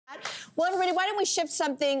Well, everybody, why don't we shift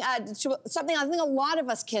something to something I think a lot of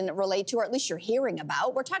us can relate to, or at least you're hearing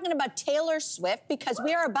about. We're talking about Taylor Swift because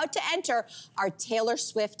we are about to enter our Taylor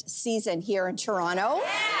Swift season here in Toronto.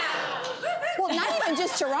 Yeah. Well, not even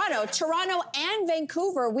just Toronto. Toronto and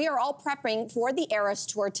Vancouver, we are all prepping for the Eras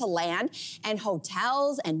Tour to land, and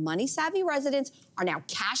hotels and money-savvy residents are now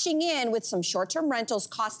cashing in with some short-term rentals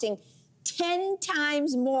costing 10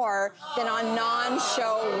 times more than on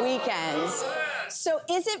non-show weekends. So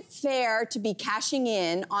is it fair to be cashing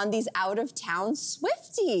in on these out-of-town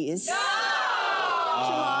Swifties? No!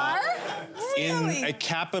 Jamar? Really? In a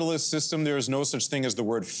capitalist system, there is no such thing as the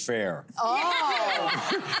word fair. Oh!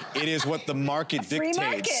 It is what the market dictates.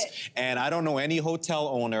 Market. And I don't know any hotel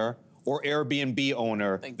owner or Airbnb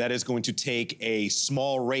owner that is going to take a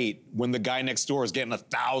small rate when the guy next door is getting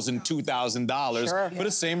 $1,000, $2,000 for the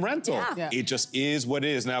same rental. Yeah. It just is what it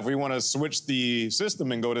is. Now, if we want to switch the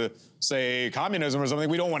system and go to, say, communism or something,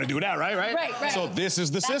 we don't want to do that, right? Right. So this is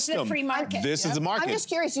the system. That's the free market. This is the market. I'm just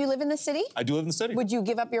curious, do you live in the city? I do live in the city. Would you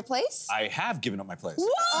give up your place? I have given up my place.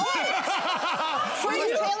 What? For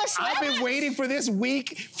you? Taylor Swift? I've been waiting for this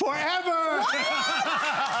week forever. Okay,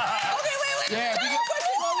 wait. Yeah,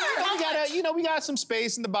 we got some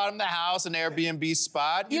space in the bottom of the house, an Airbnb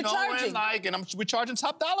spot. You're charging. We're charging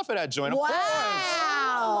top dollar for that joint. Wow. Of course.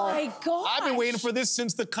 Oh my God. I've been waiting for this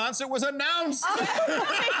since the concert was announced. Oh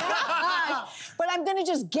my gosh. But I'm gonna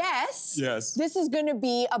just guess. Yes. This is gonna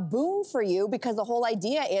be a boom for you because the whole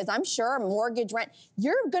idea is, I'm sure, mortgage, rent,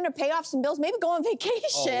 you're gonna pay off some bills, maybe go on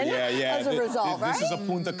vacation as a result, right? This is a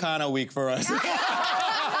Punta Cana week for us.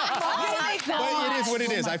 But it is what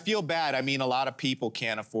it is. I feel bad. I mean, a lot of people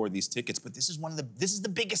can't afford these tickets, but this is the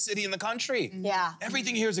biggest city in the country. Yeah.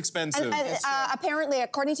 Everything here is expensive. And apparently,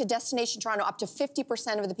 according to Destination Toronto, up to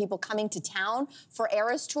 50% of the people coming to town for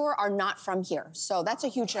Eras Tour are not from here. So that's a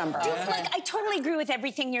huge number. Like, I totally agree with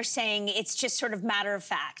everything you're saying. It's just sort of matter of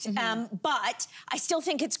fact. But I still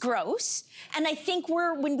think it's gross. And I think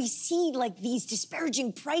when we see like these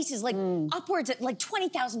disparaging prices, like upwards at like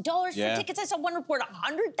 $20,000 for tickets. I saw one report,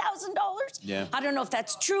 $100,000. Yeah. I don't know if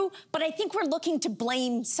that's true, but I think we're looking to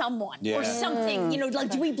blame someone or something. You know, like,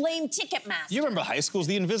 do we blame Ticketmaster? You remember high school's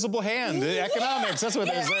The Invisible Hand, the economics. That's what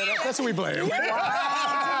they say. That's what we blame. We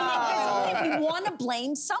want to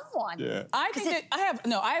blame someone. Yeah. I think that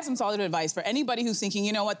I have some solid advice for anybody who's thinking,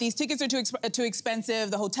 you know what, these tickets are too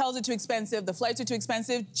expensive, the hotels are too expensive, the flights are too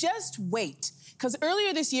expensive. Just wait. Because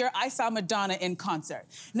earlier this year, I saw Madonna in concert.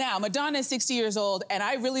 Now, Madonna is 60 years old, and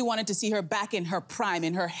I really wanted to see her back in her prime,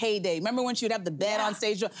 in her heyday. Remember when she would have the bed on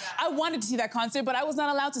stage? I wanted to see that concert, but I was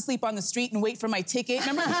not allowed to sleep on the street and wait for my ticket.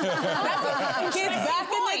 Remember? Kids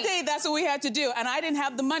back in the day, that's what we had to do. And I didn't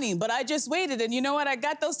have the money, but I just waited. And you know what? I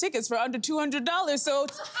got those tickets for under $200. So,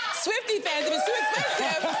 Swiftie fans, if it's too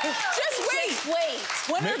expensive, just wait.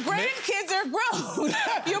 When her grandkids are grown,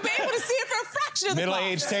 you'll be able to see it for a fraction of the cost.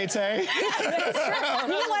 Middle-aged Tay-Tay. You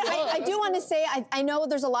know what? I do want to say, I know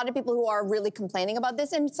there's a lot of people who are really complaining about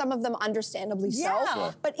this, and some of them understandably so.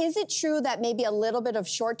 Sure. But is it true that maybe a little bit of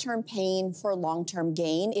short-term pain for long-term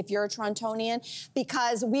gain if you're a Torontonian?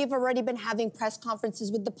 Because we've already been having press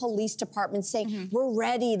conferences with the police department saying, we're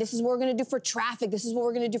ready, this is what we're going to do for traffic, this is what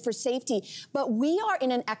we're going to do for safety. But we are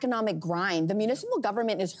in an economic grind. The municipal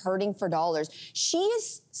government is hurting for dollars. She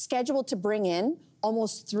is scheduled to bring in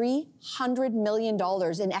almost $300 million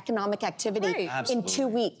in economic activity in 2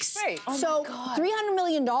 weeks. So $300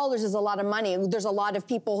 million is a lot of money. There's a lot of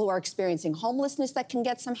people who are experiencing homelessness that can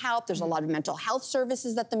get some help. There's a lot of mental health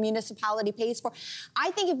services that the municipality pays for.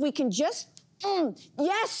 I think if we can just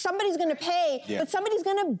yes, somebody's going to pay, but somebody's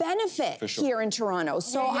going to benefit here in Toronto.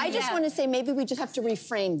 So I just want to say maybe we just have to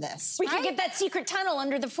reframe this. We could get that secret tunnel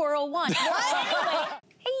under the 401.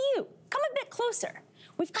 Hey, you, come a bit closer.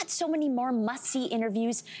 We've got so many more must-see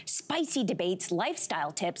interviews, spicy debates,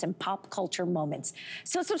 lifestyle tips, and pop culture moments.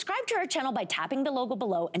 So subscribe to our channel by tapping the logo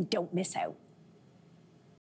below and don't miss out.